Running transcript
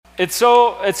It's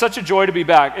such a joy to be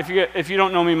back. If you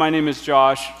don't know me, my name is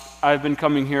Josh. I've been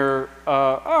coming here,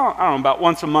 I don't know, about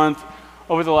once a month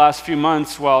over the last few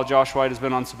months while Josh White has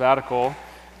been on sabbatical.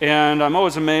 And I'm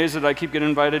always amazed that I keep getting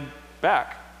invited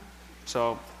back.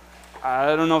 So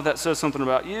I don't know if that says something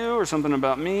about you or something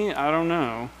about me. I don't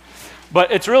know.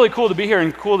 But it's really cool to be here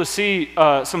and cool to see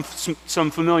some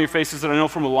familiar faces that I know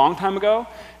from a long time ago.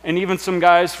 And even some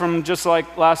guys from just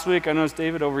like last week. I noticed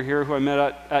David over here who I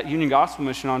met at Union Gospel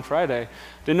Mission on Friday.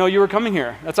 Didn't know you were coming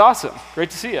here. That's awesome. Great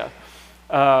to see you.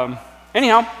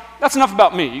 Anyhow, that's enough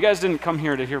about me. You guys didn't come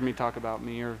here to hear me talk about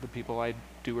me or the people I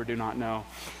do or do not know.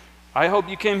 I hope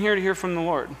you came here to hear from the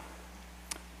Lord.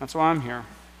 That's why I'm here.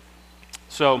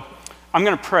 So I'm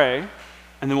going to pray,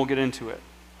 and then we'll get into it.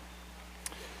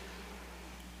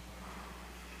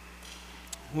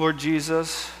 Lord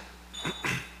Jesus,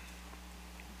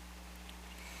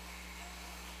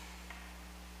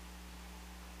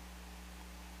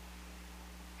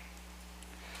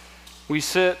 we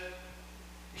sit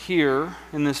here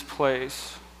in this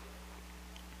place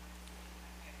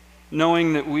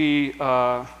knowing that we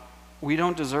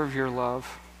don't deserve your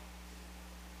love,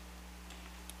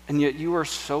 and yet you are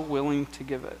so willing to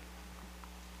give it.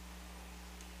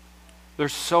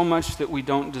 There's so much that we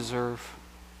don't deserve,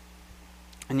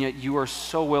 and yet you are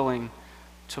so willing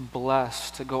to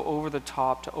bless, to go over the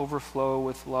top, to overflow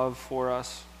with love for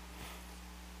us.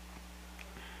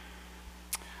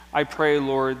 I pray,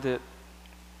 Lord, that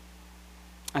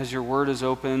as your word is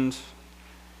opened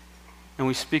and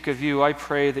we speak of you, I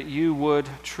pray that you would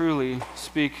truly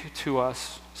speak to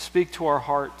us, speak to our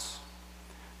hearts,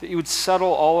 that you would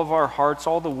settle all of our hearts,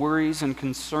 all the worries and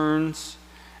concerns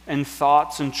and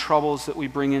thoughts and troubles that we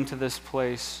bring into this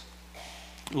place.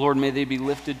 Lord, may they be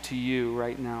lifted to you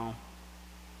right now.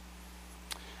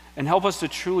 And help us to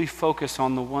truly focus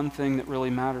on the one thing that really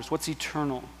matters, what's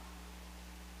eternal.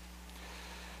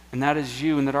 And that is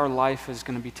you, and that our life is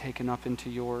going to be taken up into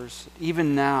yours.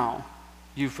 Even now,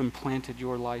 you've implanted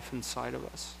your life inside of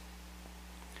us.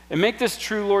 And make this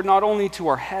true, Lord, not only to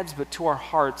our heads, but to our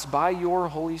hearts by your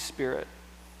Holy Spirit.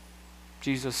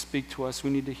 Jesus, speak to us. We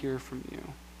need to hear from you.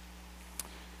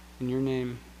 In your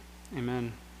name,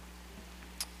 amen.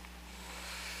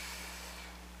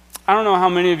 I don't know how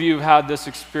many of you have had this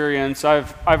experience.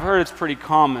 I've heard it's pretty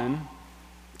common.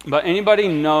 But anybody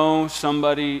know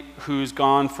somebody who's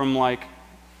gone from, like,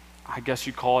 I guess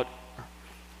you call it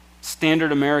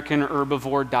standard American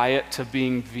herbivore diet to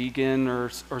being vegan or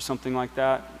something like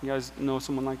that? You guys know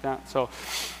someone like that? So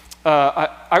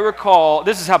I recall,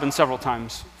 this has happened several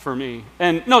times for me.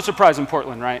 And no surprise in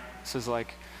Portland, right? This is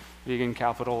like vegan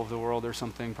capital of the world or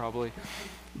something probably.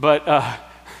 But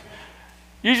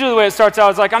usually the way it starts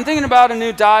out is like, I'm thinking about a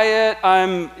new diet.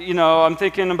 I'm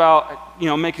thinking about,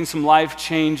 making some life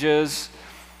changes.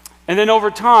 And then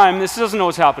over time, this doesn't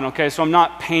always happen, okay? So I'm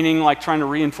not painting, like trying to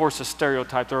reinforce a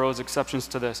stereotype. There are always exceptions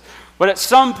to this. But at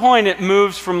some point, it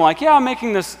moves from like, yeah, I'm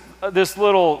making this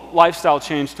little lifestyle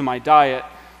change to my diet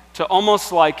to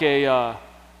almost like a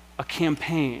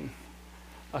campaign,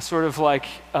 a sort of like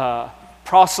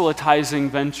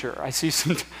proselytizing venture. I see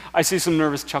some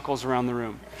nervous chuckles around the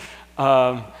room.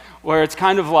 Where it's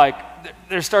kind of like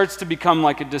there starts to become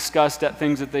like a disgust at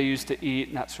things that they used to eat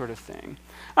and that sort of thing.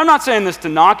 I'm not saying this to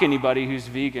knock anybody who's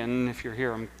vegan. If you're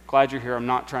here, I'm glad you're here. I'm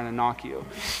not trying to knock you.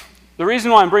 The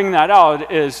reason why I'm bringing that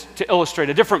out is to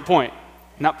illustrate a different point,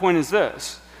 and that point is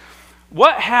this.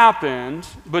 What happened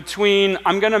between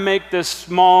I'm going to make this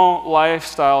small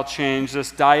lifestyle change,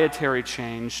 this dietary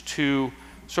change, to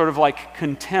sort of like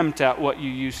contempt at what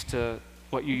you used to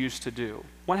do?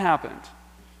 What happened?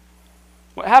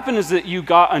 What happened is that you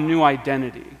got a new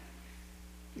identity.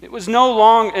 It's no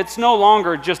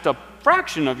longer just a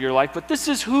fraction of your life, but this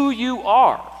is who you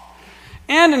are.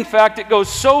 And in fact, it goes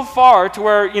so far to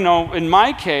where, in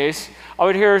my case, I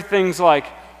would hear things like,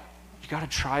 you got to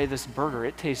try this burger.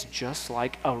 It tastes just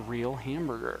like a real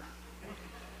hamburger.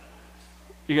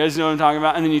 You guys know what I'm talking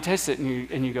about? And then you taste it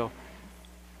and you go,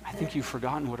 I think you've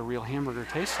forgotten what a real hamburger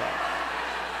tastes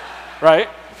like. Right?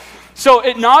 So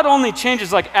it not only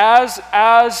changes, like as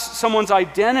someone's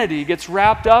identity gets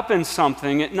wrapped up in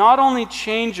something, it not only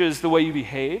changes the way you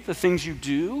behave, the things you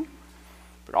do,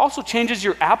 but also changes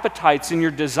your appetites and your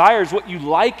desires, what you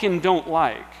like and don't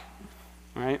like,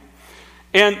 right?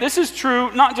 And this is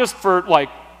true not just for like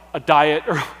a diet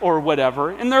or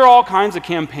whatever, and there are all kinds of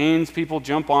campaigns people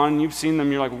jump on, you've seen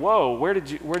them, you're like, whoa,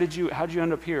 how'd you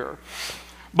end up here?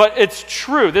 But it's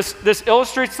true. This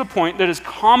illustrates the point that is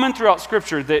common throughout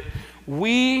Scripture, that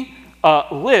we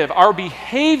live, our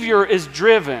behavior is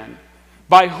driven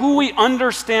by who we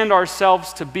understand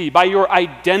ourselves to be, by your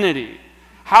identity,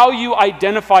 how you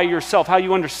identify yourself, how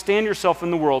you understand yourself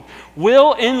in the world,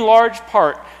 will in large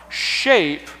part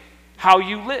shape how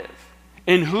you live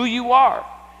and who you are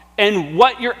and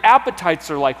what your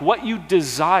appetites are like, what you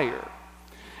desire.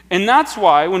 And that's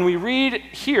why when we read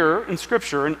here in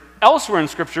Scripture and elsewhere in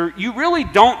Scripture, you really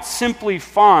don't simply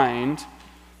find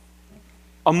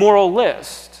a moral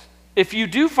list. If you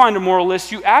do find a moral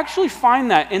list, you actually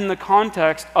find that in the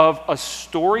context of a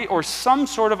story or some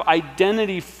sort of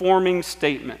identity-forming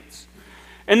statements.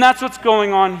 And that's what's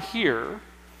going on here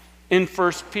in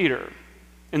 1 Peter,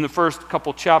 in the first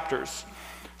couple chapters.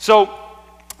 So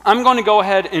I'm going to go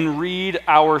ahead and read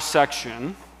our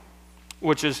section,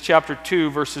 which is chapter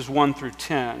 2, verses 1 through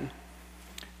 10.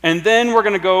 And then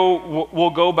we'll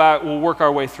go back, we'll work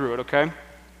our way through it, okay?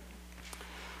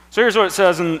 So here's what it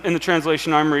says in the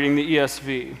translation I'm reading, the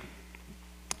ESV.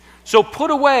 So put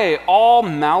away all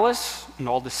malice and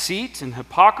all deceit and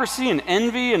hypocrisy and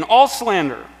envy and all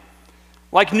slander.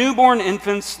 Like newborn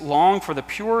infants, long for the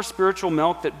pure spiritual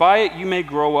milk, that by it you may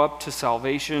grow up to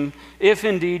salvation, if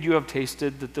indeed you have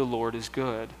tasted that the Lord is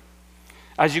good.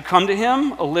 As you come to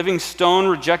him, a living stone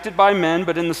rejected by men,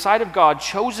 but in the sight of God,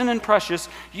 chosen and precious,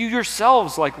 you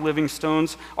yourselves, like living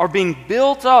stones, are being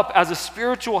built up as a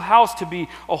spiritual house to be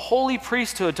a holy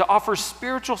priesthood, to offer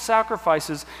spiritual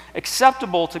sacrifices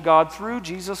acceptable to God through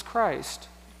Jesus Christ.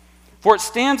 For it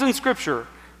stands in Scripture,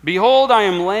 behold, I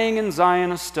am laying in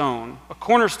Zion a stone, a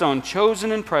cornerstone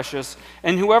chosen and precious,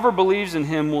 and whoever believes in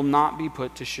him will not be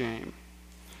put to shame.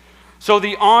 So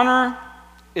the honor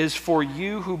is for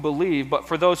you who believe, but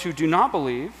for those who do not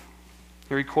believe,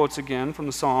 here he quotes again from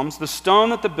the Psalms, the stone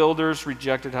that the builders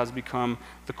rejected has become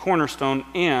the cornerstone,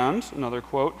 and, another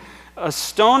quote, a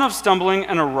stone of stumbling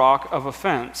and a rock of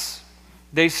offense.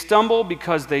 They stumble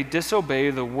because they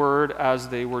disobey the word as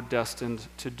they were destined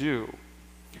to do.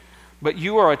 But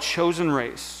you are a chosen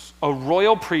race, a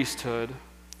royal priesthood,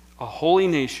 a holy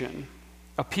nation,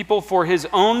 a people for his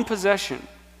own possession,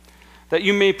 that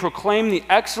you may proclaim the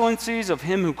excellencies of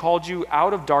him who called you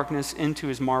out of darkness into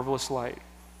his marvelous light.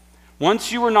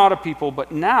 Once you were not a people,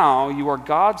 but now you are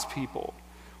God's people.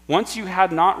 Once you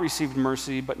had not received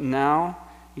mercy, but now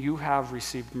you have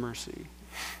received mercy.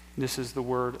 This is the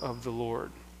word of the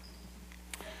Lord.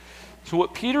 So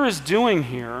what Peter is doing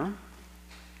here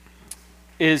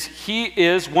is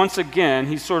once again,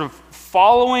 he's sort of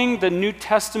following the New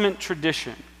Testament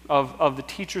tradition of the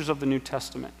teachers of the New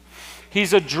Testament.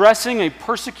 He's addressing a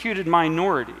persecuted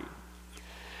minority.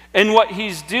 And what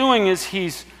he's doing is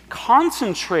he's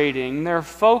concentrating their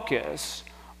focus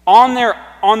on their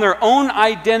own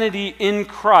identity in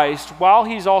Christ while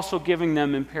he's also giving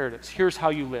them imperatives. Here's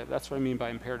how you live. That's what I mean by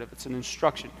imperative. It's an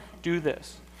instruction. Do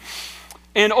this.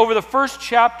 And over the first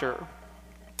chapter,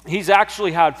 he's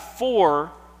actually had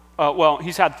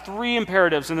he's had 3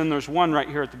 imperatives, and then there's one right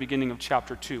here at the beginning of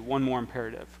chapter 2, one more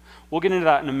imperative. We'll get into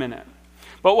that in a minute.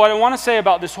 But what I want to say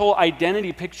about this whole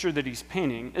identity picture that he's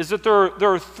painting is that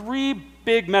there are 3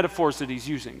 big metaphors that he's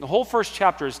using. The whole first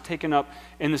chapter is taken up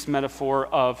in this metaphor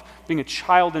of being a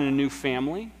child in a new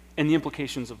family and the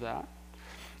implications of that.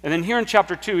 And then here in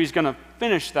chapter 2, he's going to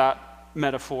finish that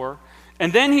metaphor.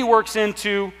 And then he works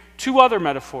into 2 other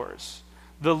metaphors.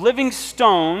 The living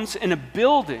stones in a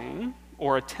building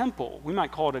or a temple. We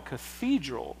might call it a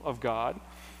cathedral of God.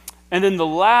 And then the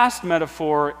last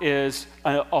metaphor is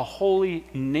a holy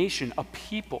nation, a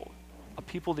people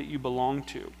that you belong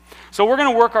to. So we're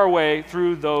going to work our way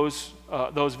through those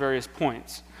various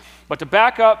points. But to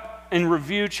back up and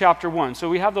review chapter 1. So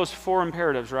we have those 4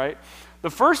 imperatives, right? The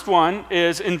first one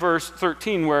is in verse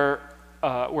 13 where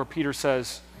Peter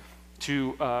says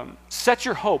to set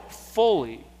your hope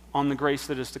fully on the grace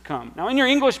that is to come. Now in your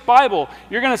English Bible,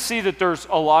 you're going to see that there's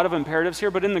a lot of imperatives here,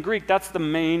 but in the Greek, that's the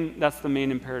main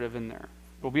imperative in there.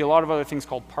 There'll be a lot of other things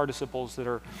called participles that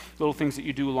are little things that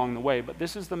you do along the way, but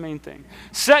this is the main thing.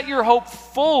 Set your hope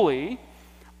fully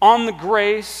on the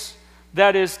grace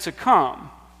that is to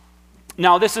come.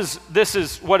 Now this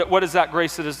is what is that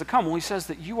grace that is to come? Well, he says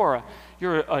that you're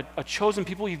a chosen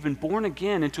people. You've been born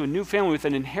again into a new family with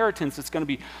an inheritance that's going to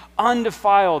be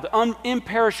undefiled,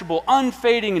 imperishable,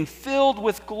 unfading, and filled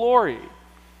with glory.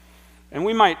 And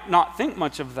we might not think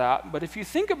much of that, but if you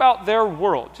think about their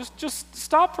world, just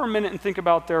stop for a minute and think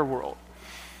about their world.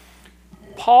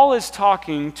 Paul is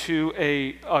talking to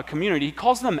a community. He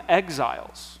calls them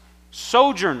exiles,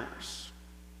 sojourners,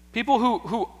 people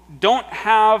who don't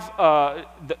have,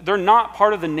 they're not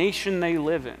part of the nation they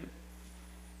live in.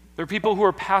 They're people who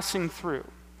are passing through.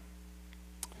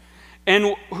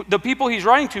 And the people he's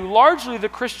writing to, largely the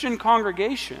Christian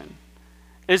congregation,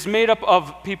 is made up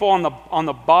of people on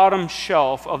the bottom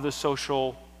shelf of the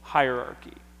social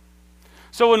hierarchy.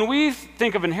 So when we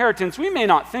think of inheritance, we may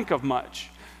not think of much.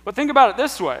 But think about it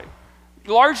this way.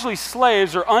 Largely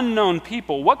slaves or unknown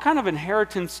people, what kind of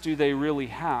inheritance do they really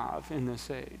have in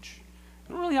this age?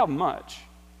 They don't really have much.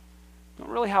 They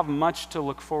don't really have much to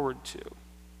look forward to.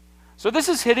 So this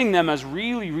is hitting them as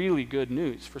really, really good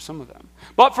news for some of them.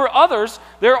 But for others,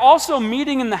 they're also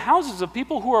meeting in the houses of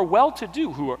people who are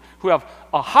well-to-do, who have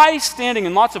a high standing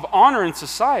and lots of honor in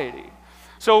society.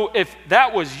 So if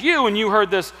that was you and you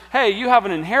heard this, hey, you have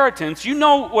an inheritance, you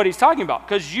know what he's talking about,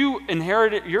 because you're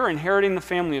inheriting the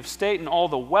family of state and all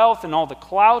the wealth and all the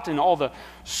clout and all the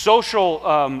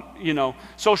social,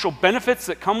 social benefits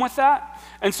that come with that.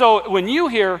 And so when you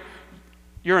hear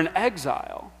you're in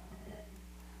exile,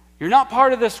 you're not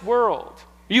part of this world,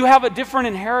 you have a different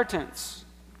inheritance,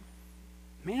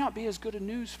 it may not be as good a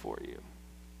news for you.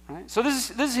 Right? So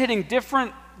this is hitting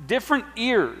different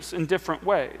ears in different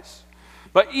ways.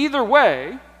 But either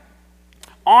way,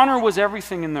 honor was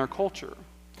everything in their culture.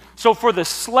 So for the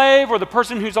slave or the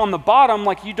person who's on the bottom,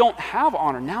 like, you don't have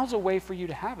honor. Now's a way for you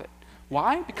to have it.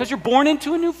 Why? Because you're born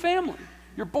into a new family.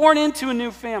 You're born into a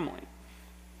new family.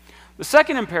 The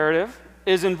second imperative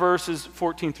is in verses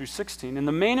 14 through 16. And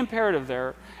the main imperative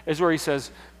there is where he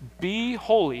says, be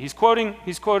holy. He's quoting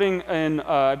in,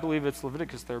 I believe it's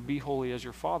Leviticus there, be holy as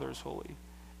your Father is holy.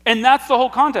 And that's the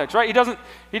whole context, right?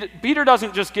 Peter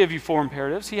doesn't just give you 4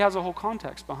 imperatives. He has a whole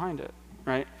context behind it,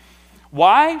 right?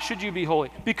 Why should you be holy?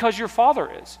 Because your Father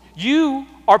is. You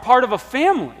are part of a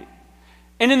family.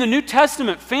 And in the New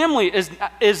Testament, family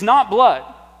is not blood.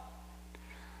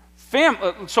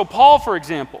 So Paul, for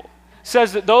example,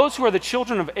 says that those who are the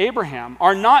children of Abraham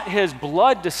are not his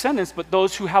blood descendants, but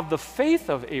those who have the faith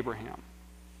of Abraham.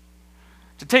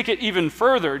 To take it even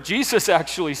further, Jesus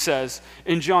actually says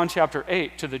in John chapter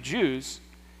 8 to the Jews,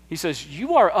 he says,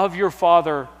 you are of your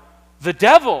father, the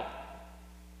devil.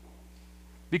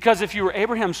 Because if you were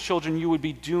Abraham's children, you would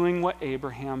be doing what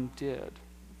Abraham did.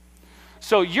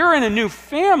 So you're in a new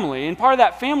family, and part of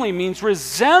that family means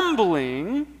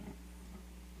resembling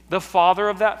the father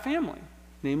of that family,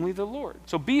 namely the Lord.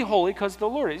 So be holy because the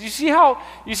Lord is. You see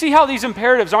how these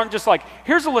imperatives aren't just like,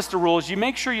 here's a list of rules, you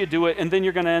make sure you do it, and then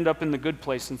you're going to end up in the good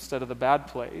place instead of the bad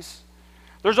place.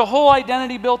 There's a whole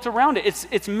identity built around it.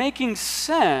 It's making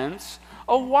sense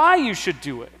of why you should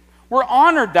do it. We're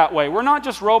honored that way. We're not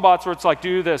just robots where it's like,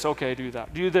 do this, okay, do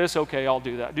that. Do this, okay, I'll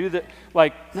do that. Do that.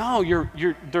 Like, no,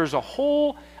 there's a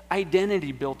whole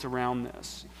identity built around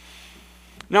this.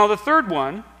 Now, the third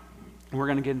one, we're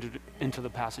going to get into the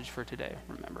passage for today,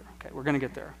 remember. Okay, we're going to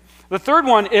get there. The third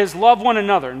one is love one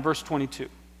another in verse 22.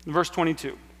 Verse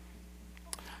 22.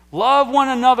 Love one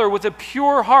another with a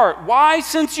pure heart. Why?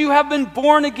 Since you have been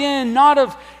born again, not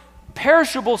of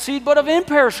perishable seed, but of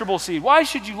imperishable seed. Why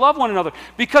should you love one another?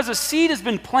 Because a seed has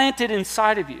been planted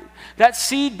inside of you. That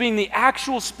seed being the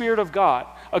actual Spirit of God,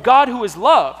 a God who is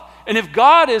love. And if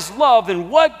God is love, then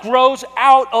what grows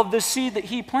out of the seed that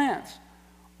he plants?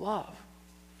 Love.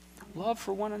 Love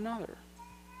for one another.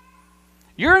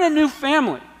 You're in a new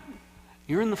family.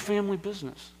 You're in the family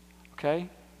business, okay?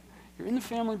 You're in the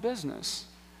family business.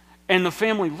 And the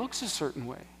family looks a certain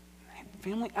way. The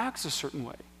family acts a certain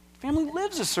way. The family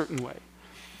lives a certain way.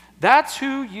 That's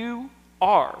who you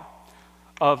are.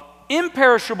 Of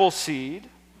imperishable seed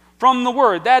from the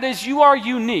word. That is, you are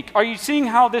unique. Are you seeing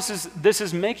how this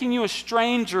is making you a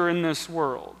stranger in this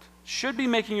world? Should be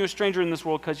making you a stranger in this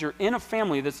world because you're in a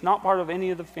family that's not part of any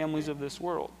of the families of this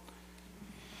world.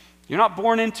 You're not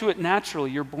born into it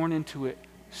naturally. You're born into it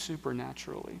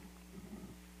supernaturally.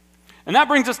 And that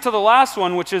brings us to the last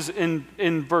one, which is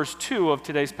in verse 2 of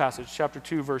today's passage, chapter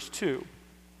 2, verse 2,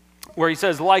 where he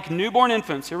says, like newborn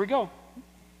infants, here we go,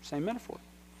 same metaphor.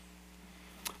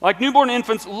 Like newborn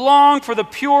infants, long for the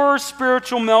pure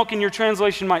spiritual milk, and your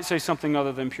translation might say something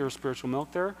other than pure spiritual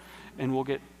milk there, and we'll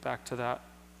get back to that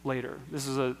later. This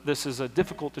is a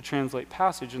difficult to translate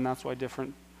passage, and that's why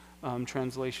different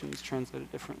translations translate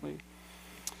it differently.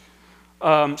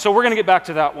 So we're going to get back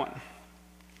to that one.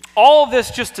 All of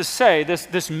this just to say,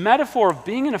 this metaphor of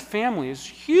being in a family is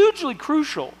hugely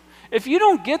crucial. If you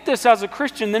don't get this as a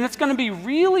Christian, then it's going to be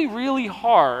really, really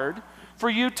hard for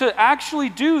you to actually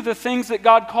do the things that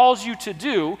God calls you to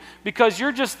do because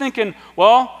you're just thinking,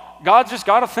 well, God's just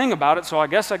got a thing about it, so I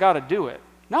guess I got to do it.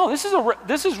 No, this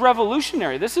is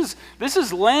revolutionary. This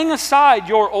is laying aside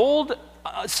your old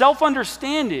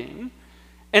self-understanding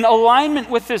and alignment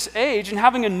with this age and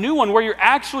having a new one where you're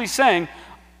actually saying,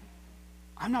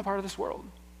 I'm not part of this world.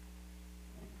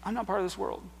 I'm not part of this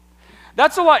world.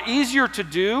 That's a lot easier to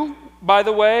do, by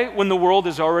the way, when the world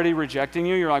is already rejecting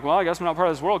you. You're like, well, I guess I'm not part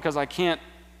of this world because I can't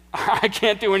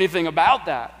do anything about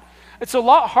that. It's a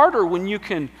lot harder when you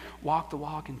can walk the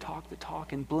walk and talk the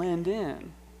talk and blend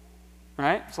in,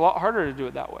 right? It's a lot harder to do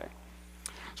it that way.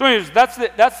 So anyways, that's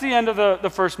the end of the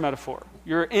first metaphor.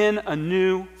 You're in a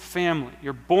new family.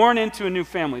 You're born into a new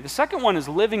family. The second one is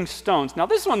living stones. Now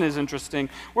this one is interesting.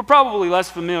 We're probably less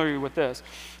familiar with this.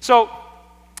 So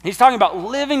he's talking about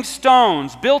living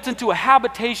stones built into a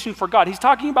habitation for God. He's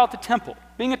talking about the temple,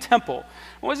 being a temple.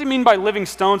 What does he mean by living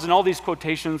stones and all these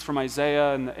quotations from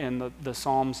Isaiah and the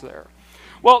Psalms there?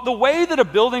 Well, the way that a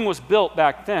building was built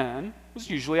back then was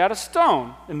usually out of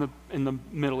stone in the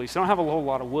Middle East. They don't have a whole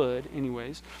lot of wood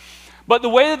anyways. But the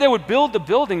way that they would build the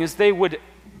building is they would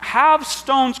have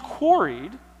stones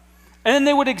quarried, and then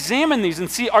they would examine these and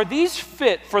see, are these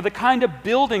fit for the kind of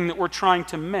building that we're trying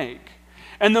to make?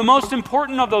 And the most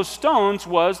important of those stones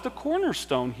was the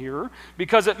cornerstone here,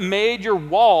 because it made your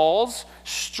walls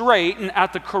straight and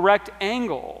at the correct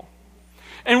angle.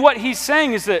 And what he's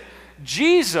saying is that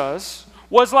Jesus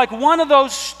was like one of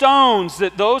those stones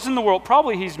that those in the world,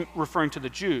 probably he's referring to the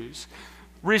Jews,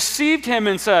 received him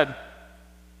and said,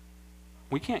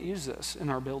 we can't use this in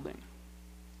our building.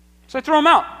 So they threw him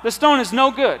out. The stone is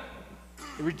no good.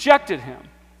 They rejected him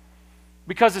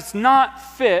because it's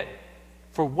not fit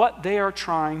for what they are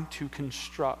trying to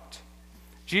construct.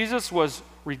 Jesus was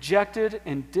rejected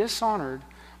and dishonored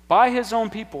by his own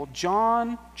people.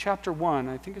 John chapter 1,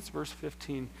 I think it's verse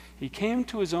 15. He came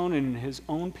to his own, and his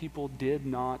own people did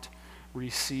not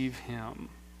receive him.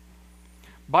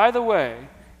 By the way,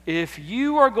 if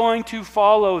you are going to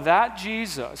follow that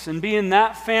Jesus and be in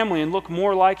that family and look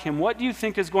more like him, what do you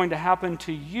think is going to happen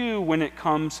to you when it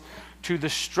comes to the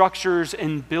structures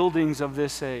and buildings of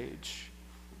this age?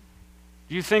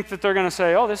 Do you think that they're going to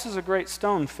say, oh, this is a great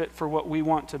stone fit for what we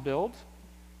want to build?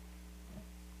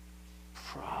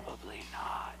 Probably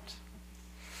not.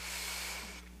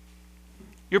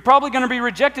 You're probably going to be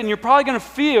rejected, and you're probably going to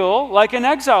feel like an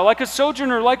exile, like a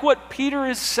sojourner, like what Peter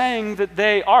is saying that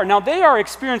they are. Now, they are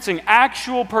experiencing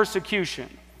actual persecution,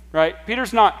 right?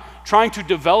 Peter's not trying to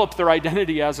develop their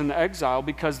identity as an exile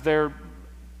because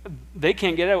they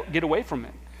can't get away from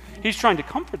it. He's trying to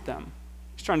comfort them.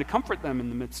 He's trying to comfort them in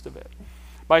the midst of it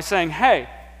by saying, hey,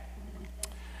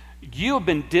 you have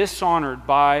been dishonored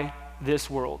by this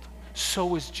world.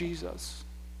 So is Jesus.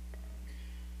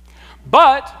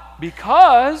 But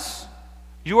because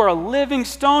you are a living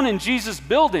stone in Jesus'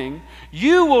 building,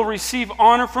 you will receive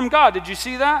honor from God. Did you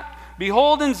see that?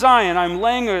 Behold, in Zion, I'm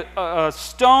laying a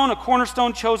stone, a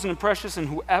cornerstone chosen and precious, and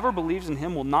whoever believes in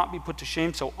him will not be put to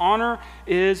shame. So honor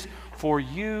is for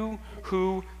you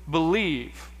who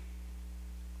believe.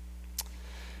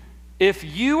 If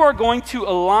you are going to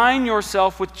align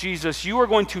yourself with Jesus, you are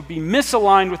going to be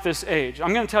misaligned with this age.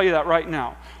 I'm going to tell you that right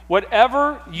now.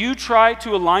 Whatever you try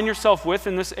to align yourself with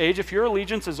in this age, if your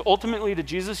allegiance is ultimately to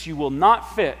Jesus, you will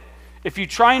not fit. If you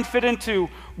try and fit into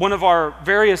one of our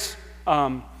various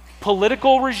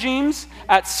political regimes,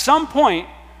 at some point,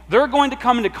 they're going to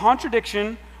come into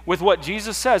contradiction with what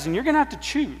Jesus says, and you're going to have to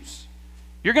choose.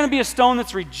 You're going to be a stone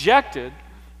that's rejected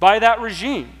by that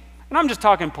regime. And I'm just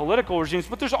talking political regimes,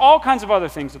 but there's all kinds of other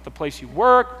things at the place you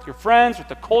work, with your friends, with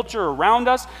the culture around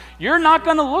us. You're not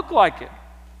going to look like it.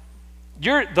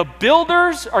 The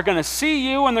builders are going to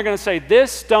see you, and they're going to say, this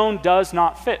stone does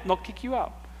not fit, and they'll kick you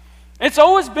out. It's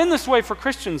always been this way for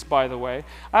Christians, by the way.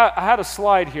 I had a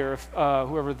slide here, if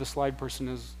whoever the slide person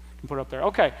is can put it up there.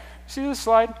 Okay, see this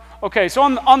slide? Okay, so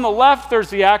on the left, there's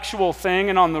the actual thing,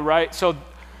 and on the right, so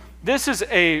this is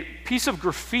a piece of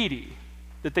graffiti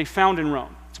that they found in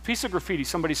Rome. It's a piece of graffiti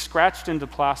somebody scratched into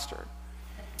plaster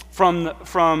from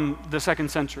the 2nd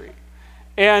century.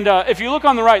 And if you look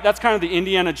on the right, that's kind of the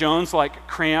Indiana Jones like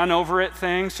crayon over it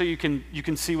thing, so you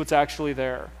can see what's actually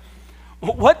there.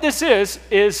 What this is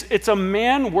it's a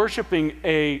man worshiping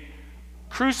a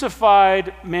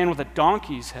crucified man with a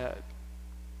donkey's head.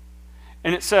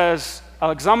 And it says,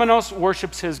 Alexamenos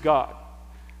worships his God.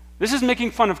 This is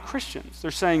making fun of Christians.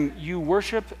 They're saying, you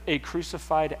worship a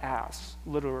crucified ass,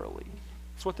 literally.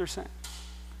 That's what they're saying.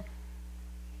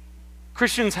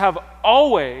 Christians have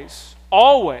always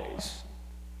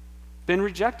been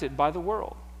rejected by the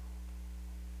world.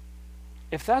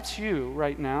 If that's you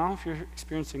right now, if you're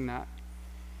experiencing that,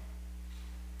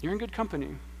 you're in good company,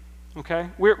 okay?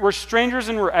 We're strangers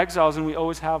and we're exiles, and we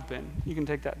always have been. You can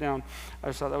take that down. I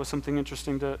just thought that was something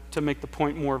interesting to make the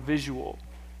point more visual.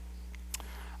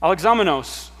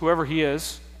 Alexamenos, whoever he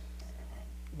is,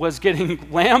 was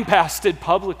getting lambasted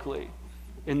publicly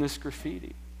in this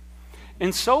graffiti.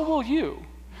 And so will you.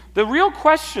 The real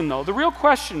question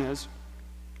is,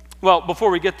 well,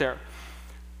 before we get there,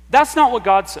 that's not what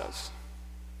God says.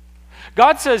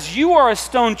 God says, you are a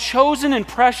stone chosen and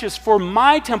precious for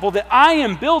my temple that I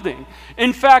am building.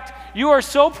 In fact, you are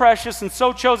so precious and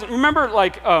so chosen. Remember,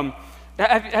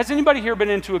 has anybody here been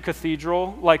into a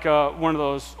cathedral, like one of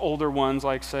those older ones,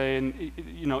 like say in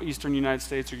Eastern United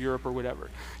States or Europe or whatever?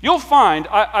 You'll find,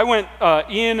 I went,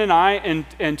 Ian and I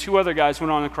and two other guys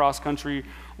went on a cross-country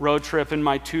road trip in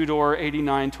my two-door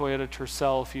 89 Toyota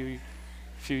Tercel a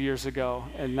few years ago,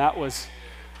 and that was...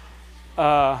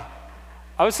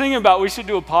 I was thinking about we should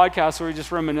do a podcast where we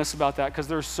just reminisce about that because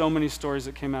there's so many stories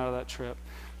that came out of that trip.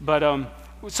 But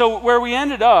so where we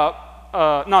ended up,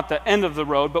 not the end of the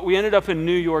road, but we ended up in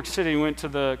New York City. We went to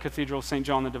the Cathedral of St.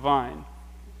 John the Divine.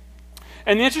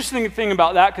 And the interesting thing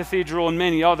about that cathedral and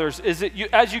many others is that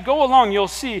as you go along, you'll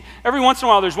see every once in a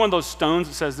while there's one of those stones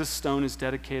that says this stone is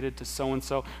dedicated to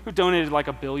so-and-so who donated like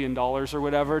 $1 billion or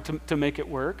whatever to make it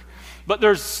work. But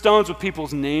there's stones with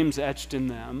people's names etched in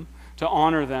them to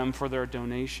honor them for their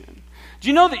donation. Do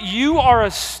you know that you are a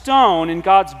stone in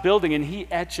God's building and he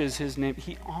etches his name?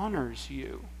 He honors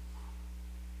you.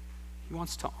 He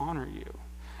wants to honor you.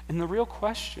 And the real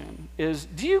question is,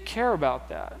 do you care about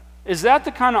that? Is that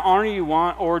the kind of honor you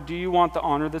want, or do you want the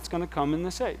honor that's going to come in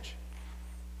this age?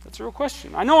 That's a real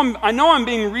question. I know I'm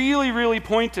being really, really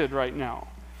pointed right now.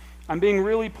 I'm being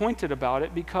really pointed about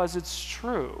it because it's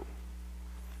true.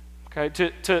 Okay,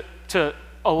 to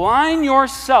align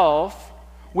yourself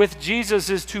with Jesus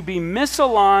is to be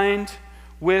misaligned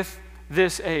with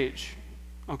this age,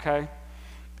 okay?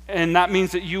 And that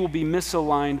means that you will be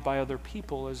misaligned by other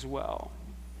people as well.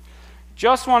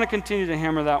 Just want to continue to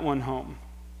hammer that one home.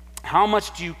 How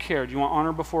much do you care? Do you want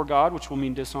honor before God, which will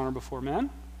mean dishonor before men?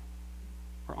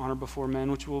 Or honor before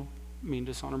men, which will mean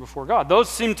dishonor before God? Those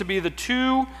seem to be the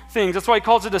two things. That's why he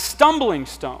calls it a stumbling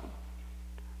stone.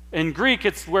 In Greek,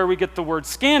 it's where we get the word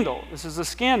scandal. This is a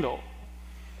scandal.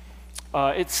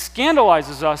 It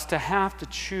scandalizes us to have to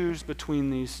choose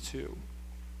between these two.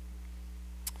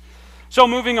 So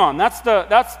moving on, that's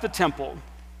the temple.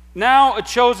 Now a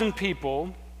chosen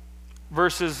people,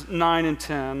 verses 9 and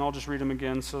 10. I'll just read them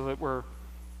again so that we're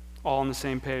all on the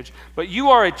same page. But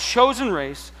you are a chosen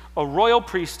race, a royal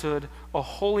priesthood, a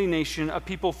holy nation, a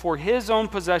people for his own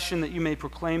possession, that you may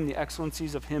proclaim the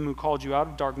excellencies of him who called you out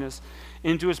of darkness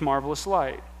into his marvelous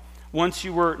light. Once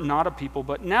you were not a people,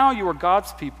 but now you are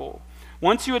God's people.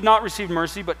 Once you had not received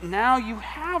mercy, but now you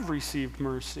have received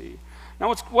mercy.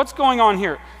 Now what's going on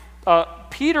here?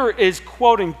 Peter is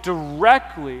quoting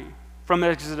directly from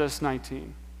Exodus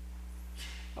 19.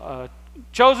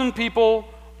 Chosen people,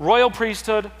 royal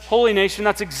priesthood, holy nation.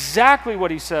 That's exactly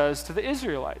what he says to the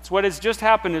Israelites. What has just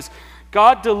happened is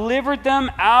God delivered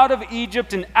them out of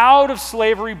Egypt and out of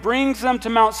slavery, brings them to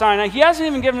Mount Sinai. He hasn't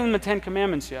even given them the 10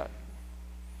 Commandments yet.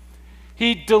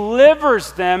 He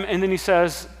delivers them, and then he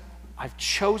says, I've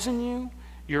chosen you.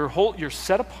 You're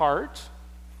set apart.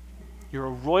 You're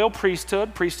a royal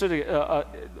priesthood.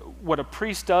 What a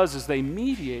priest does is they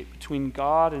mediate between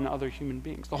God and other human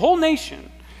beings. The whole nation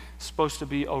is supposed to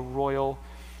be a royal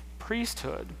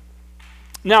priesthood.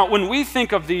 Now, when we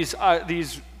think of these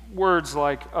words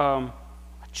like a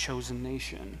chosen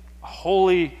nation, a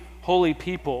holy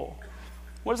people,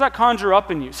 what does that conjure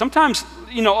up in you? Sometimes,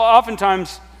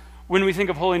 oftentimes when we think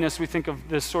of holiness, we think of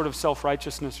this sort of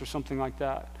self-righteousness or something like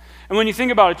that. And when you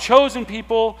think about a chosen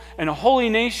people and a holy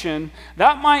nation,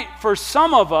 that might, for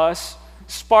some of us,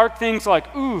 spark things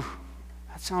like, ooh,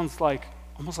 that sounds like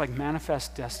almost like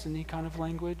manifest destiny kind of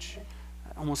language.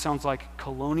 It almost sounds like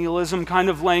colonialism kind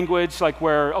of language, like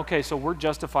where, okay, so we're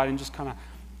justified in just kind of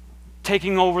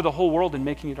taking over the whole world and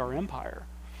making it our empire.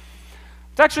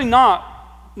 It's actually not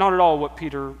at all what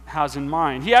Peter has in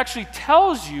mind. He actually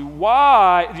tells you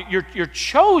why you're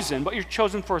chosen, but you're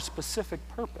chosen for a specific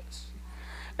purpose.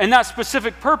 And that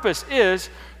specific purpose is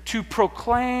to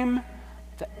proclaim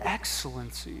the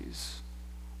excellencies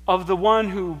of the one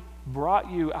who brought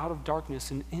you out of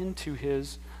darkness and into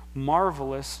his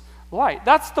marvelous light.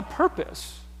 That's the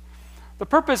purpose. The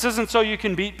purpose isn't so you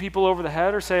can beat people over the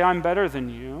head or say, I'm better than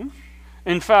you.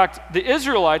 In fact, the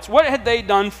Israelites, what had they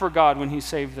done for God when he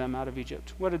saved them out of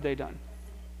Egypt? What had they done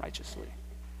righteously?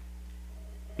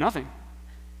 Nothing.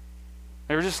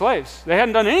 They were just slaves. They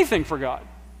hadn't done anything for God.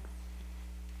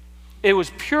 It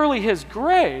was purely his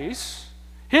grace,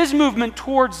 his movement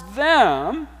towards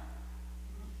them.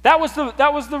 That was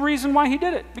the reason why he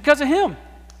did it, because of him,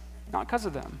 not because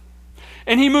of them.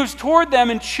 And he moves toward them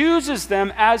and chooses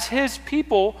them as his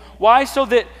people. Why? So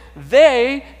that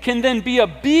they can then be a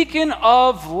beacon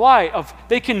of light.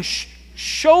 They can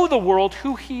show the world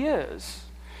who he is.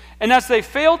 And as they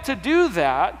failed to do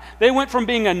that, they went from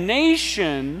being a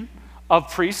nation of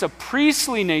priests, a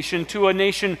priestly nation, to a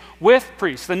nation with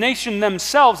priests. The nation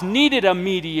themselves needed a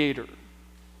mediator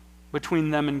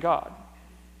between them and God.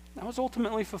 That was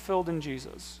ultimately fulfilled in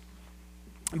Jesus.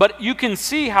 But you can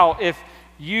see how if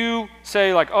you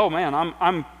say like, oh man,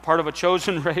 I'm part of a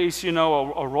chosen race, a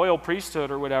royal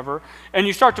priesthood or whatever, and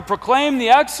you start to proclaim the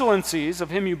excellencies of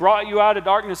him who brought you out of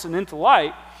darkness and into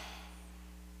light,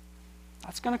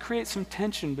 that's going to create some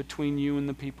tension between you and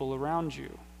the people around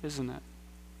you, isn't it?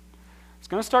 It's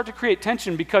going to start to create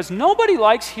tension because nobody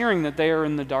likes hearing that they are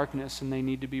in the darkness and they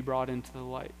need to be brought into the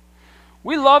light.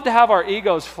 We love to have our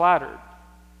egos flattered.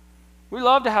 We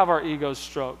love to have our egos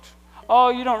stroked. Oh,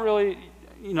 you don't really,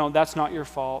 that's not your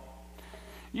fault.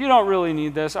 You don't really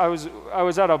need this. I was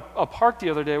at a park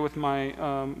the other day with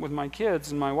my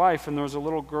kids and my wife, and there was a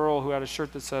little girl who had a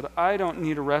shirt that said, "I don't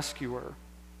need a rescuer."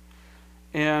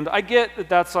 And I get that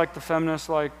that's like the feminist,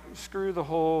 like, screw the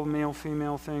whole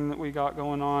male-female thing that we got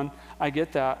going on. I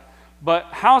get that. But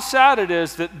how sad it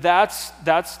is that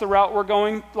that's the route we're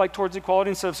going, like, towards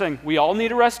equality, instead of saying, we all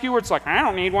need a rescuer. It's like, I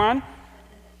don't need one.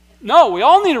 No, we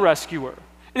all need a rescuer.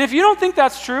 And if you don't think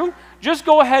that's true, just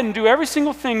go ahead and do every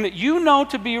single thing that you know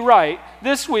to be right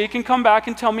this week and come back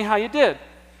and tell me how you did.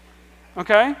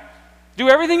 Okay? Do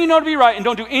everything you know to be right and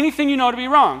don't do anything you know to be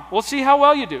wrong. We'll see how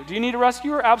well you do. Do you need a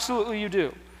rescuer? Absolutely you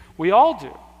do. We all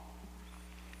do.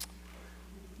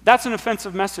 That's an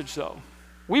offensive message, though.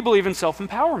 We believe in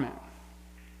self-empowerment.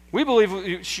 We believe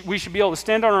we should be able to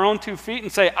stand on our own 2 feet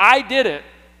and say, I did it.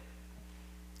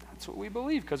 That's what we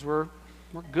believe because we're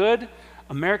good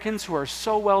Americans who are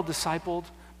so well discipled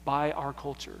by our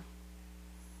culture.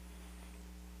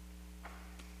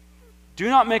 Do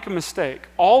not make a mistake.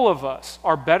 All of us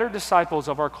are better disciples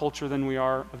of our culture than we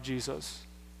are of Jesus.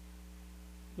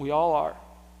 We all are.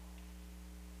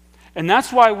 And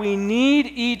that's why we need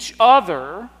each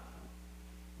other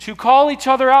to call each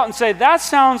other out and say, that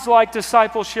sounds like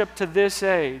discipleship to this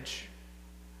age.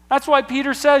 That's why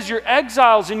Peter says, you're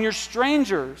exiles and you're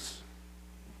strangers.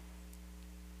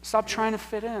 Stop trying to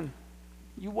fit in.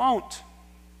 You won't.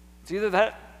 It's either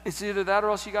that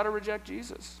or else you got to reject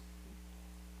Jesus.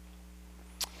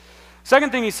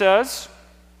 Second thing he says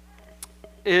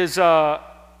is,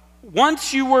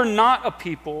 once you were not a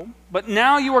people, but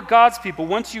now you are God's people.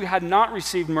 Once you had not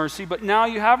received mercy, but now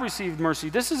you have received mercy.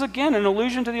 This is, again, an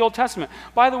allusion to the Old Testament.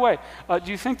 By the way,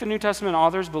 do you think the New Testament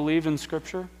authors believed in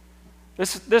Scripture?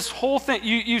 This whole thing,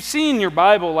 you see in your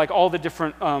Bible, like all the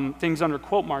different things under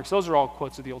quote marks. Those are all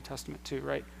quotes of the Old Testament too,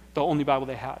 right? The only Bible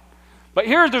they had. But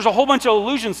here, there's a whole bunch of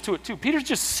allusions to it too. Peter's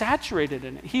just saturated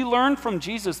in it. He learned from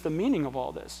Jesus the meaning of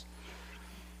all this.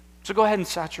 So go ahead and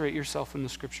saturate yourself in the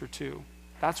Scripture too.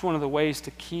 That's one of the ways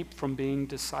to keep from being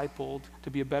discipled,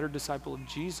 to be a better disciple of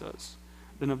Jesus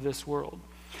than of this world.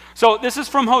 So this is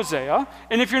from Hosea.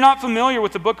 And if you're not familiar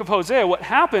with the book of Hosea, what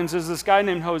happens is this guy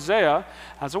named Hosea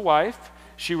has a wife.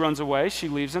 She runs away. She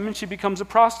leaves him, and she becomes a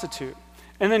prostitute.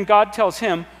 And then God tells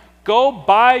him, go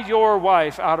buy your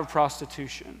wife out of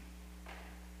prostitution.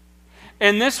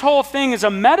 And this whole thing is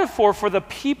a metaphor for the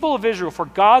people of Israel, for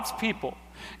God's people.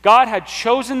 God had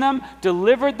chosen them,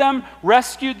 delivered them,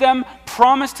 rescued them,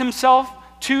 promised himself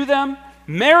to them,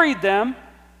 married them,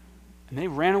 and they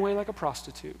ran away like a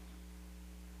prostitute.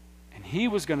 And he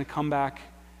was going to come back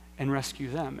and rescue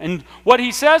them. And what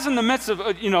he says in the midst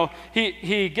of,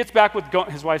 he gets back with,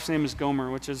 his wife's name is Gomer,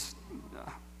 which is,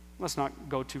 let's not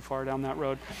go too far down that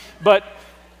road. But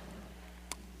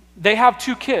they have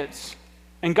 2 kids.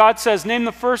 And God says, name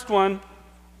the first one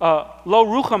Lo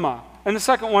Ruchama, and the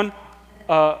second one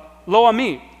Lo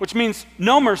Ami, which means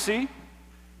no mercy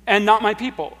and not my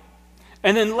people.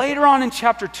 And then later on in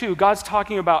chapter 2, God's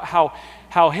talking about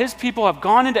how his people have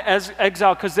gone into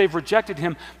exile because they've rejected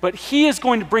him, but he is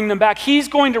going to bring them back. He's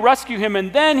going to rescue him,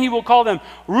 and then he will call them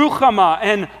Ruchama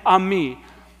and Ami,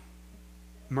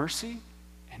 mercy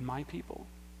and my people.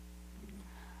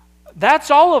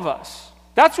 That's all of us.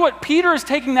 That's what Peter is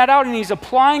taking that out, and he's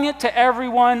applying it to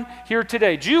everyone here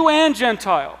today, Jew and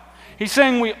Gentile. He's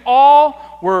saying we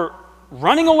all were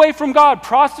running away from God,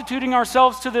 prostituting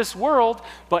ourselves to this world,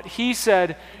 but he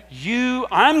said,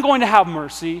 I'm going to have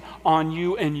mercy on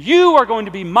you, and you are going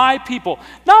to be my people.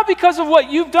 Not because of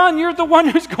what you've done. You're the one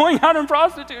who's going out and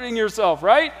prostituting yourself,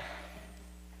 right?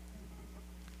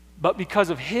 But because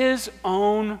of his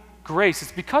own grace.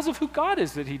 It's because of who God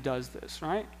is that he does this,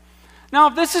 right? Now,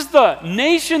 if this is the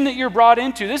nation that you're brought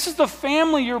into, this is the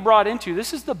family you're brought into,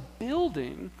 this is the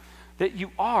building that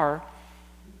you are,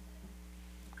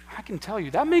 I can tell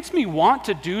you, that makes me want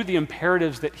to do the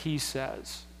imperatives that he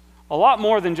says. A lot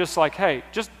more than just like, hey,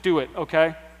 just do it,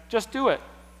 okay? Just do it.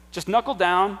 Just knuckle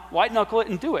down, white knuckle it,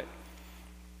 and do it.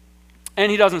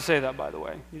 And he doesn't say that, by the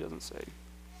way. He doesn't say,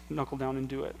 knuckle down and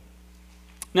do it.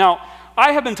 Now,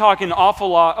 I have been talking an awful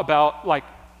lot about, like,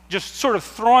 just sort of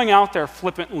throwing out there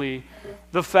flippantly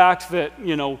the fact that,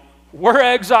 we're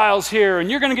exiles here and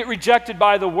you're going to get rejected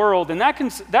by the world. And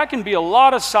that can be a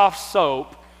lot of soft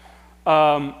soap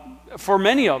for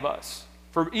many of us.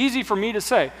 Easy for me to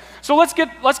say. So let's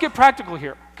get practical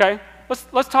here, okay?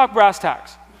 Let's talk brass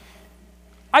tacks.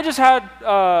 I just had,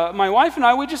 my wife and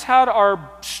I, we just had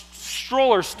our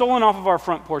stroller stolen off of our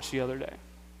front porch the other day.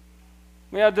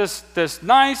 We had this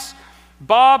nice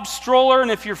Bob stroller,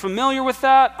 and if you're familiar with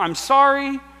that, I'm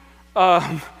sorry.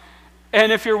 And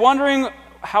if you're wondering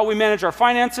how we manage our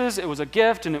finances, it was a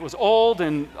gift, and it was old,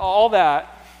 and all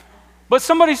that. But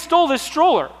somebody stole this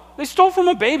stroller. They stole from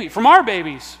a baby, from our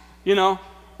babies, We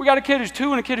got a kid who's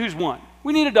 2 and a kid who's 1.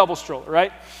 We need a double stroller,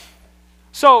 right?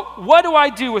 So what do I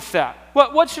do with that?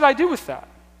 What should I do with that?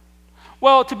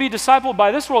 Well, to be discipled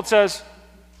by this world says,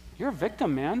 you're a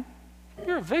victim, man.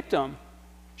 You're a victim. You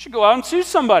should go out and sue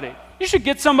somebody. You should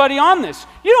get somebody on this.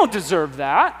 You don't deserve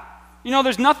that.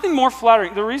 There's nothing more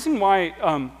flattering. The reason why,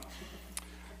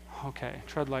 okay,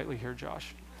 tread lightly here,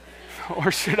 Josh.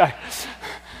 or should I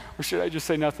just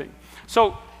say nothing?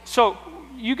 So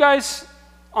you guys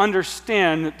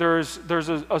understand that there's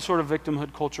a sort of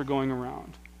victimhood culture going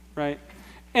around, right?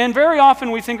 And very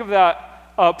often we think of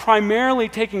that primarily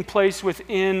taking place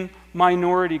within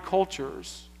minority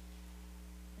cultures.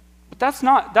 But that's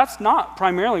not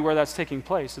primarily where that's taking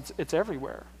place. It's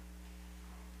everywhere.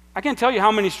 I can't tell you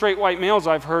how many straight white males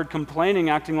I've heard complaining,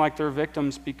 acting like they're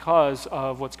victims because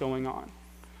of what's going on.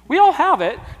 We all have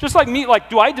it. Just like me,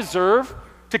 do I deserve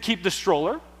to keep the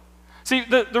stroller? See,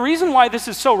 the reason why this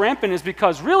is so rampant is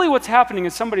because really what's happening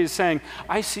is somebody is saying,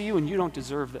 I see you and you don't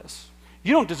deserve this.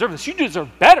 You don't deserve this. You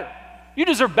deserve better. You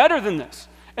deserve better than this.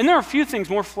 And there are a few things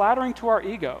more flattering to our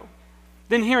ego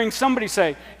than hearing somebody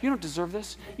say, you don't deserve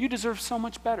this. You deserve so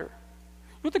much better. You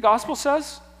know what the gospel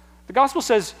says? The gospel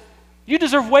says, you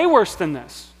deserve way worse than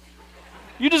this.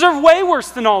 You deserve way worse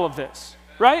than all of this,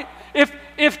 right? If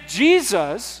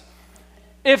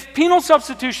penal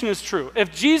substitution is true,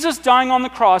 if Jesus dying on the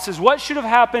cross is what should have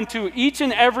happened to each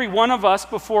and every one of us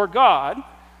before God,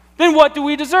 then what do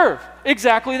we deserve?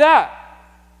 Exactly that.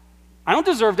 I don't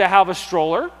deserve to have a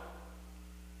stroller.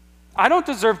 I don't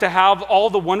deserve to have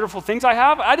all the wonderful things I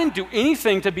have. I didn't do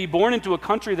anything to be born into a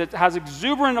country that has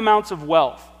exuberant amounts of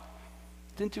wealth.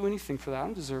 Didn't do anything for that. I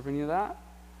don't deserve any of that.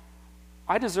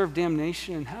 I deserve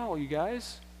damnation in hell, you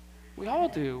guys. We all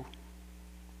do.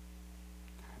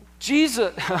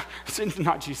 Jesus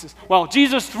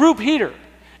through Peter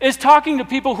is talking to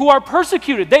people who are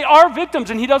persecuted. They are victims,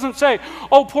 and he doesn't say,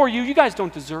 oh, poor you guys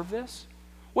don't deserve this.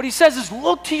 What he says is,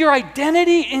 look to your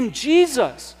identity in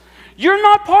Jesus. You're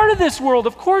not part of this world.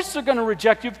 Of course they're going to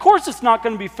reject you. Of course it's not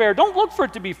going to be fair. Don't look for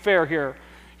it to be fair here.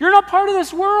 You're not part of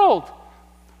this world.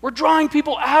 We're drawing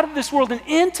people out of this world and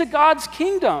into God's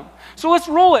kingdom. So let's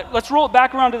roll it. Let's roll it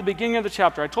back around to the beginning of the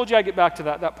chapter. I told you I'd get back to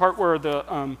that part where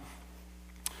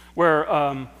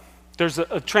there's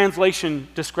a translation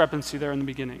discrepancy there in the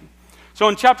beginning. So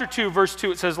in chapter 2, verse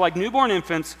 2, it says, like newborn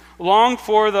infants, long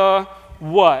for the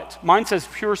what? Mine says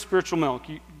pure spiritual milk.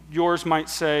 Yours might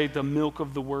say the milk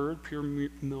of the word, pure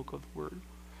milk of the word.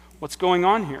 What's going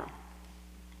on here?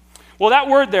 Well, that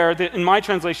word there, that in my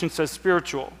translation says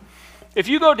spiritual. If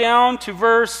you go down to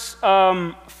verse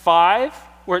 5,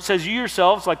 where it says, you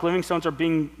yourselves, like living stones, are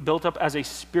being built up as a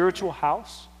spiritual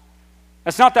house,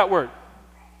 that's not that word.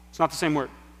 It's not the same word.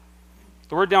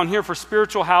 The word down here for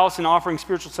spiritual house and offering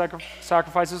spiritual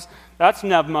sacrifices, that's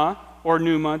pneuma or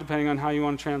pneuma, depending on how you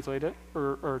want to translate it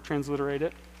or transliterate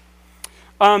it.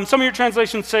 Some of your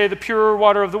translations say the pure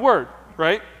water of the word,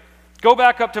 right? Go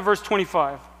back up to verse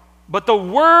 25. But the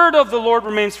word of the Lord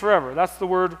remains forever. That's the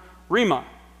word rhema.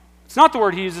 It's not the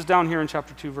word he uses down here in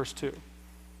chapter 2, verse 2.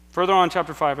 Further on in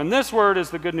chapter 5. And this word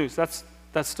is the good news. That's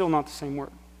still not the same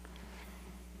word.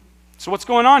 So what's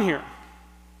going on here?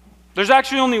 There's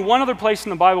actually only one other place in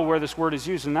the Bible where this word is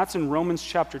used, and that's in Romans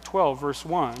chapter 12, verse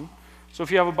 1. So if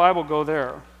you have a Bible, go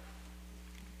there.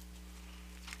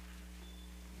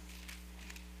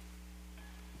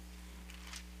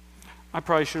 I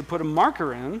probably should have put a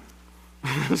marker in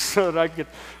so that I could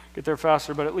get there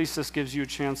faster, but at least this gives you a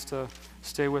chance to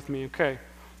stay with me. Okay.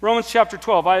 Romans chapter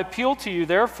 12. I appeal to you,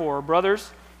 therefore,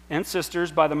 brothers and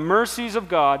sisters, by the mercies of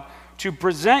God, to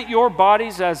present your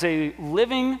bodies as a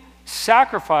living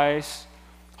sacrifice,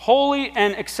 holy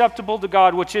and acceptable to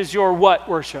God, which is your what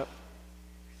worship?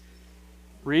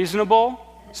 Reasonable,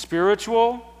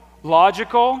 spiritual,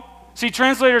 logical. See,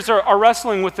 translators are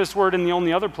wrestling with this word in the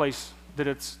only other place that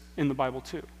it's in the Bible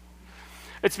too.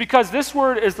 It's because this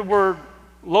word is the word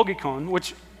logikon,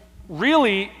 which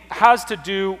really has to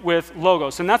do with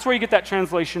logos. And that's where you get that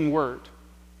translation word,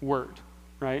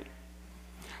 right?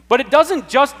 But it doesn't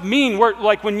just mean word.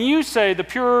 Like when you say the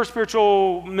pure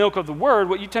spiritual milk of the word,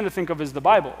 what you tend to think of is the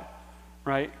Bible,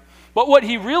 right? But what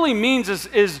he really means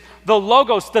is the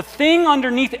logos, the thing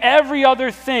underneath every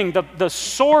other thing, the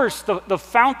source, the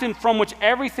fountain from which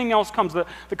everything else comes.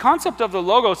 The concept of the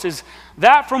logos is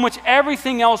that from which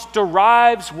everything else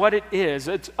derives what it is.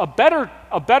 It's a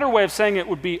better way of saying it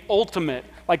would be ultimate.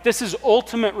 Like this is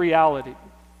ultimate reality.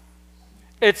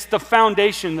 It's the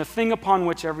foundation, the thing upon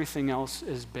which everything else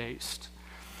is based.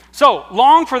 So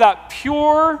long for that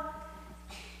pure,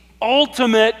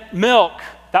 ultimate milk.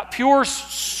 That pure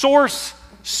source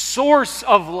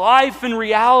of life and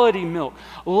reality milk.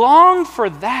 Long for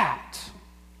that.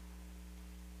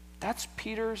 That's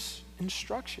Peter's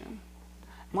instruction.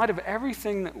 In light of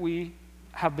everything that we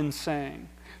have been saying,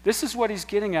 this is what he's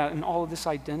getting at in all of this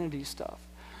identity stuff.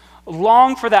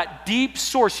 Long for that deep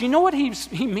source. You know what he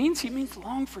means? He means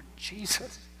long for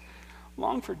Jesus.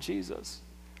 Long for Jesus.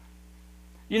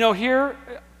 You know, here,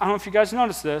 I don't know if you guys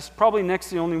noticed this, probably Nick's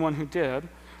the only one who did,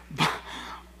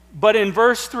 but in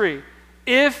verse 3,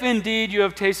 if indeed you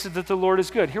have tasted that the Lord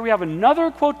is good. Here we have another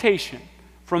quotation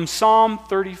from Psalm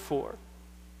 34.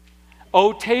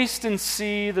 Oh, taste and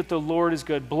see that the Lord is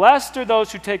good. Blessed are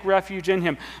those who take refuge in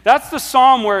him. That's the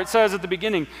psalm where it says at the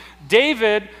beginning,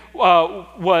 David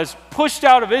was pushed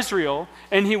out of Israel,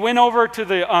 and he went over to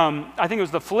the, I think it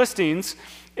was the Philistines,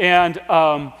 and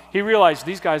he realized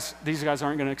these guys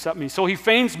aren't going to accept me. So he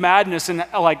feigns madness and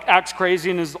like acts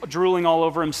crazy and is drooling all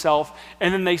over himself.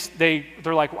 And then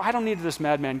they're like, well, I don't need this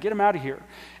madman. Get him out of here.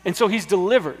 And so he's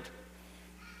delivered.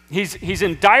 He's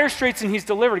in dire straits and he's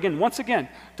delivered. Again, once again,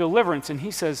 deliverance. And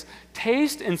he says,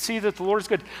 taste and see that the Lord is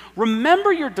good.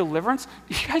 Remember your deliverance.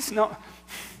 You guys know.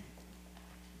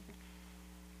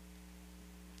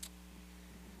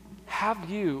 Have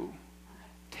you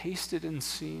tasted and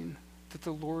seen that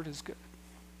the Lord is good?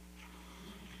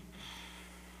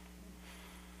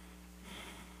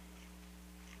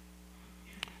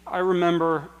 I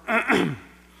remember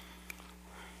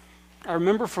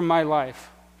from my life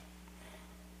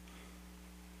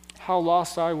how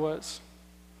lost I was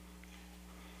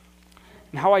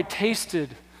and how I tasted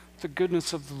the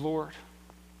goodness of the Lord.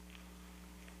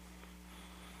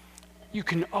 You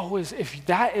can always, if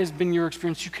that has been your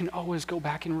experience, you can always go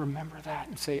back and remember that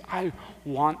and say, I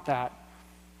want that.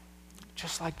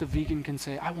 Just like the vegan can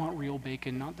say, I want real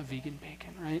bacon, not the vegan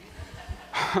bacon, right?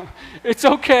 It's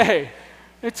okay.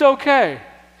 It's okay.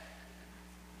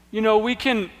 You know, we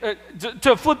can,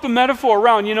 to flip the metaphor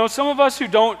around, you know, some of us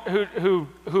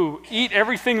who eat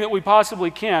everything that we possibly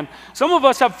can, some of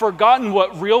us have forgotten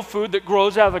what real food that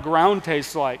grows out of the ground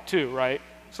tastes like too, right?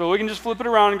 So we can just flip it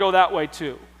around and go that way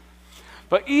too.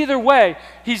 But either way,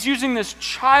 he's using this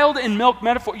child and milk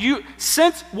metaphor.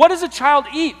 What does a child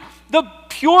eat? The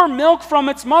pure milk from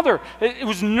its mother. It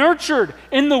was nurtured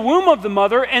in the womb of the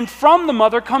mother, and from the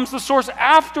mother comes the source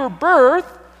after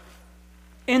birth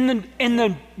in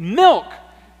the milk.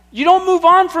 You don't move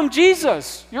on from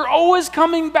Jesus. You're always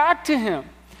coming back to him.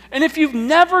 And if you've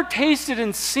never tasted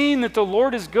and seen that the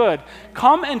Lord is good,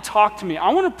 come and talk to me.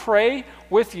 I want to pray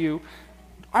with you.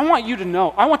 I want you to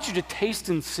know. I want you to taste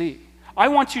and see. I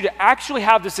want you to actually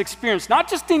have this experience, not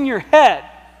just in your head,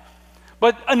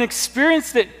 but an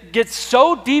experience that gets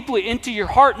so deeply into your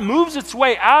heart, moves its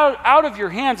way out of your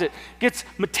hands, it gets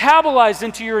metabolized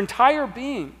into your entire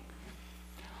being.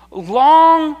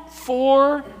 Long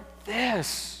for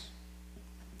this.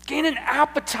 Gain an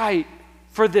appetite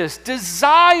for this.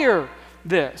 Desire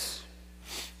this.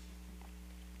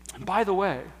 And by the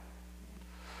way,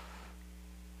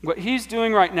 what he's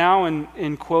doing right now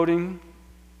in quoting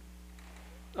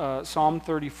Psalm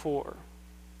 34,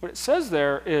 what it says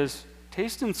there is,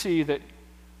 taste and see that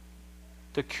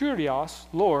the Kyrios,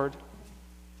 Lord,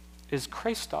 is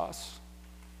Christos,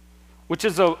 which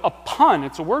is a pun,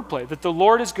 it's a wordplay, that the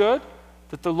Lord is good,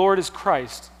 that the Lord is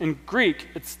Christ. In Greek,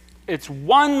 it's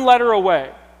one letter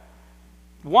away,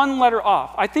 one letter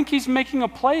off. I think he's making a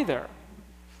play there.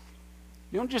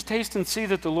 You don't just taste and see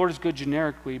that the Lord is good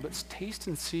generically, but taste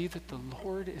and see that the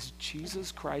Lord is Jesus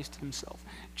Christ himself.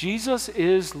 Jesus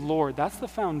is Lord. That's the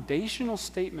foundational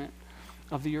statement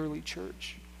of the early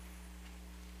church.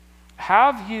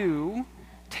 Have you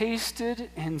tasted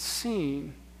and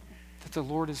seen that the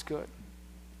Lord is good?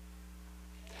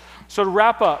 So to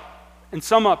wrap up and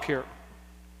sum up here,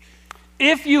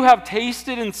 if you have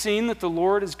tasted and seen that the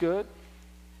Lord is good,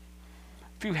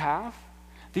 if you have,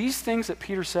 these things that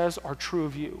Peter says are true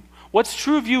of you. What's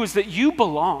true of you is that you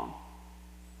belong.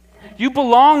 You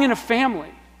belong in a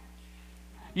family.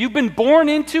 You've been born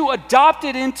into,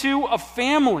 adopted into a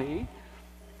family.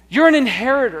 You're an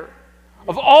inheritor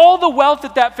of all the wealth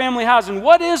that that family has. And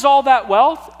what is all that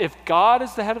wealth? If God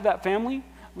is the head of that family,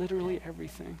 literally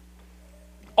everything.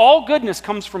 All goodness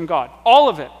comes from God, all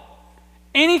of it.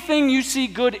 Anything you see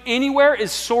good anywhere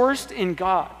is sourced in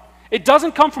God. It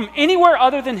doesn't come from anywhere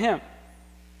other than Him.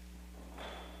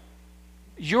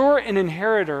 You're an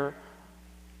inheritor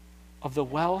of the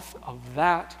wealth of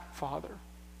that Father.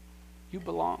 You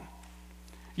belong.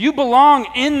 You belong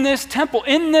in this temple,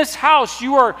 in this house.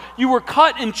 You were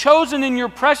cut and chosen and you're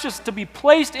precious to be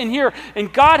placed in here.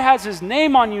 And God has His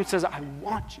name on you and says, I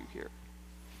want you here.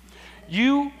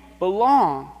 You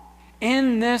belong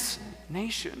in this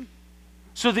nation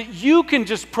so that you can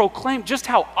just proclaim just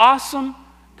how awesome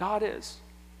God is.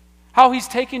 How He's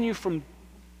taken you from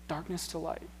darkness to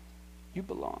light. You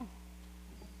belong.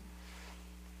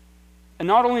 And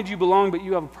not only do you belong, but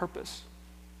you have a purpose.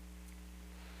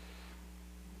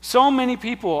 So many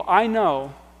people I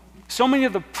know, so many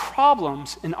of the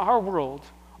problems in our world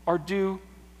are due,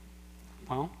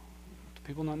 well, to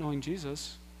people not knowing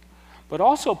Jesus, but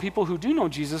also people who do know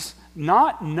Jesus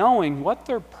not knowing what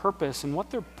their purpose and what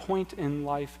their point in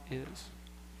life is.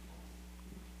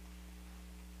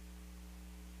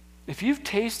 If you've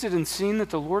tasted and seen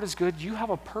that the Lord is good, you have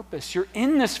a purpose. You're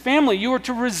in this family. You are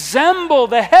to resemble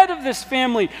the head of this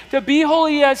family, to be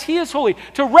holy as He is holy,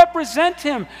 to represent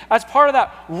Him as part of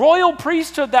that royal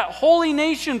priesthood, that holy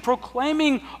nation,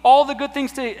 proclaiming all the good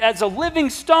things as a living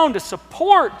stone to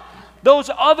support those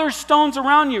other stones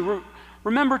around you.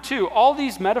 Remember too, all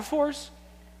these metaphors,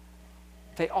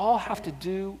 they all have to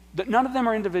do, none of them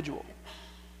are individual.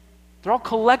 They're all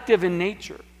collective in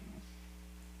nature.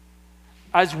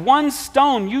 As one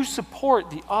stone, you support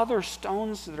the other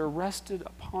stones that are rested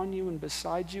upon you and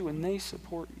beside you, and they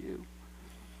support you.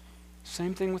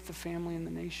 Same thing with the family and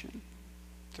the nation.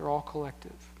 They're all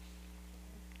collective.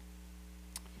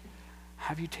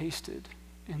 Have you tasted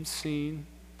and seen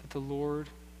that the Lord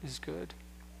is good?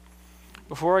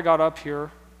 Before I got up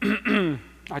here,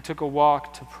 I took a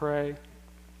walk to pray.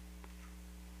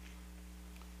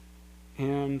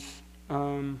 And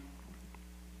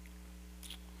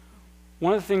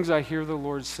one of the things I hear the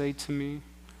Lord say to me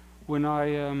when I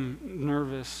am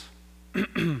nervous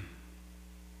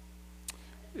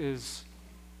is,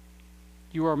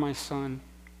 you are my son,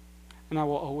 and I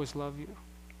will always love you.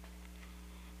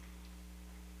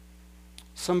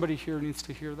 Somebody here needs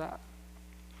to hear that.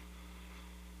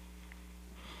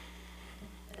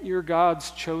 You're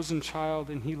God's chosen child,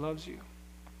 and He loves you.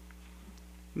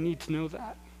 You need to know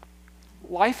that.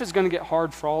 Life is going to get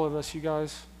hard for all of us, you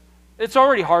guys. It's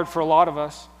already hard for a lot of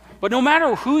us. But no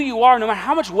matter who you are, no matter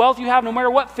how much wealth you have, no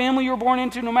matter what family you were born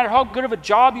into, no matter how good of a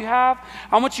job you have,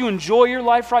 how much you enjoy your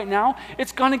life right now,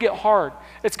 it's going to get hard.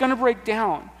 It's going to break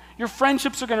down. Your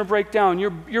friendships are going to break down.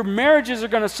 Your marriages are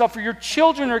going to suffer. Your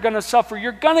children are going to suffer.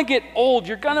 You're going to get old.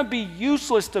 You're going to be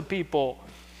useless to people.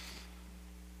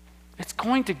 It's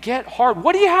going to get hard.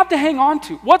 What do you have to hang on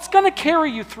to? What's going to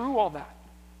carry you through all that?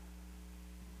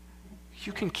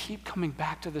 You can keep coming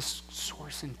back to this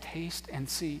source and taste and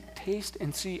see,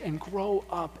 and grow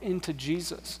up into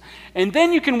Jesus. And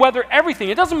then you can weather everything.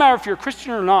 It doesn't matter if you're a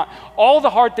Christian or not. All the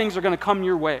hard things are going to come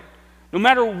your way. No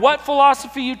matter what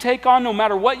philosophy you take on, no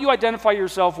matter what you identify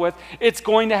yourself with, it's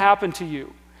going to happen to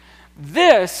you.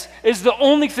 This is the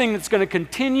only thing that's going to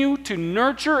continue to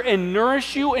nurture and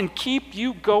nourish you and keep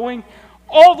you going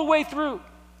all the way through.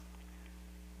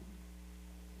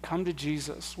 Come to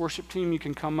Jesus. Worship team, you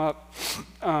can come up.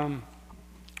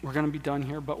 We're going to be done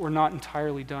here, but we're not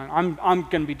entirely done. I'm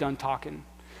going to be done talking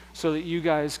so that you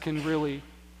guys can really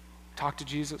talk to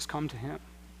Jesus. Come to Him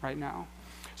right now.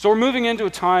 So we're moving into a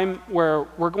time where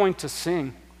we're going to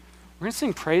sing. We're going to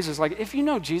sing praises. Like, if you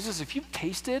know Jesus, if you've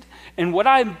tasted, and what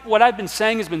I've been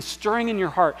saying has been stirring in your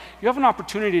heart, you have an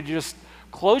opportunity to just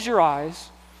close your eyes,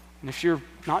 and if you're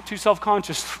not too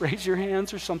self-conscious, raise your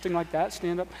hands or something like that,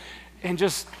 stand up, and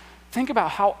just think about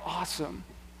how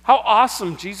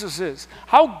awesome Jesus is,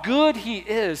 how good He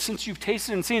is since you've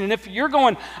tasted and seen. And if you're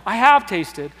going, I have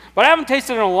tasted, but I haven't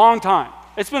tasted in a long time.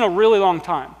 It's been a really long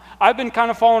time. I've been kind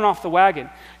of falling off the wagon.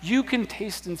 You can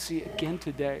taste and see again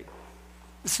today.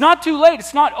 It's not too late.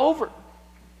 It's not over.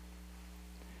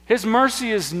 His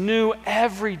mercy is new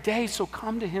every day, so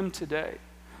come to Him today.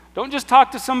 Don't just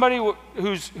talk to somebody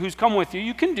who's come with you.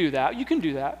 You can do that. You can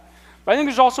do that. But I think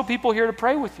there's also people here to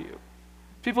pray with you.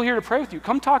 People here to pray with you.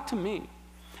 Come talk to me.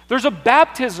 There's a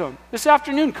baptism this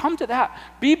afternoon. Come to that.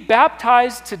 Be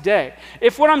baptized today.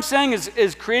 If what I'm saying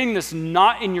is creating this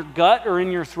knot in your gut or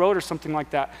in your throat or something like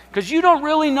that, because you don't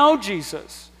really know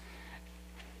Jesus,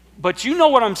 but you know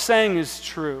what I'm saying is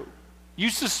true. You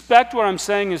suspect what I'm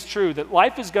saying is true, that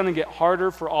life is going to get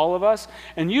harder for all of us,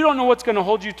 and you don't know what's going to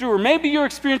hold you through. Or maybe you're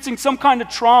experiencing some kind of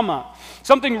trauma,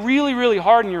 something really, really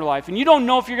hard in your life, and you don't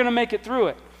know if you're going to make it through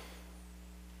it.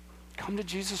 Come to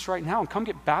Jesus right now and come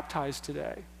get baptized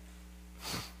today.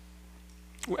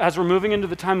 As we're moving into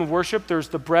the time of worship, there's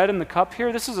the bread and the cup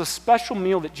here. This is a special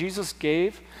meal that Jesus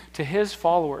gave to his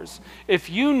followers. If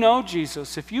you know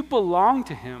Jesus, if you belong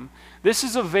to him, this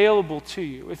is available to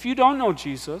you. If you don't know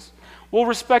Jesus, we'll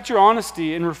respect your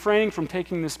honesty in refraining from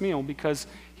taking this meal because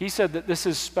he said that this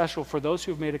is special for those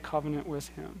who have made a covenant with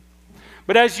him.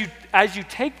 But as you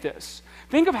take this,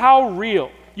 think of how real.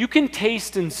 You can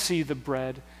taste and see the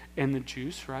bread and the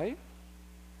juice, right?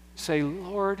 Say,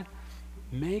 Lord,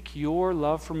 make your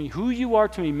love for me, who you are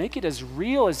to me, make it as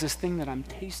real as this thing that I'm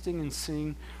tasting and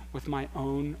seeing with my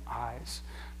own eyes.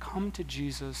 Come to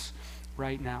Jesus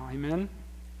right now. Amen?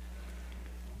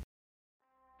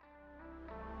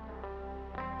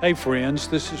 Hey friends,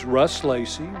 this is Russ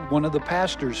Lacey, one of the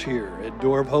pastors here at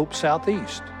Door of Hope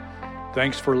Southeast.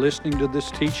 Thanks for listening to this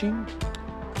teaching.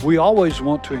 We always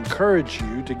want to encourage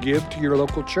you to give to your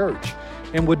local church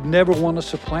and would never want to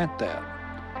supplant that.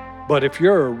 But if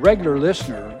you're a regular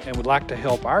listener and would like to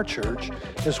help our church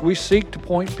as we seek to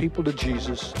point people to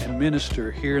Jesus and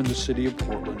minister here in the city of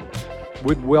Portland,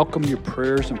 we'd welcome your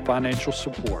prayers and financial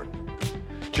support.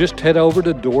 Just head over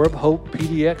to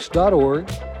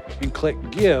doorofhopepdx.org and click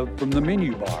Give from the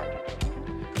menu bar.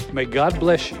 May God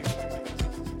bless you.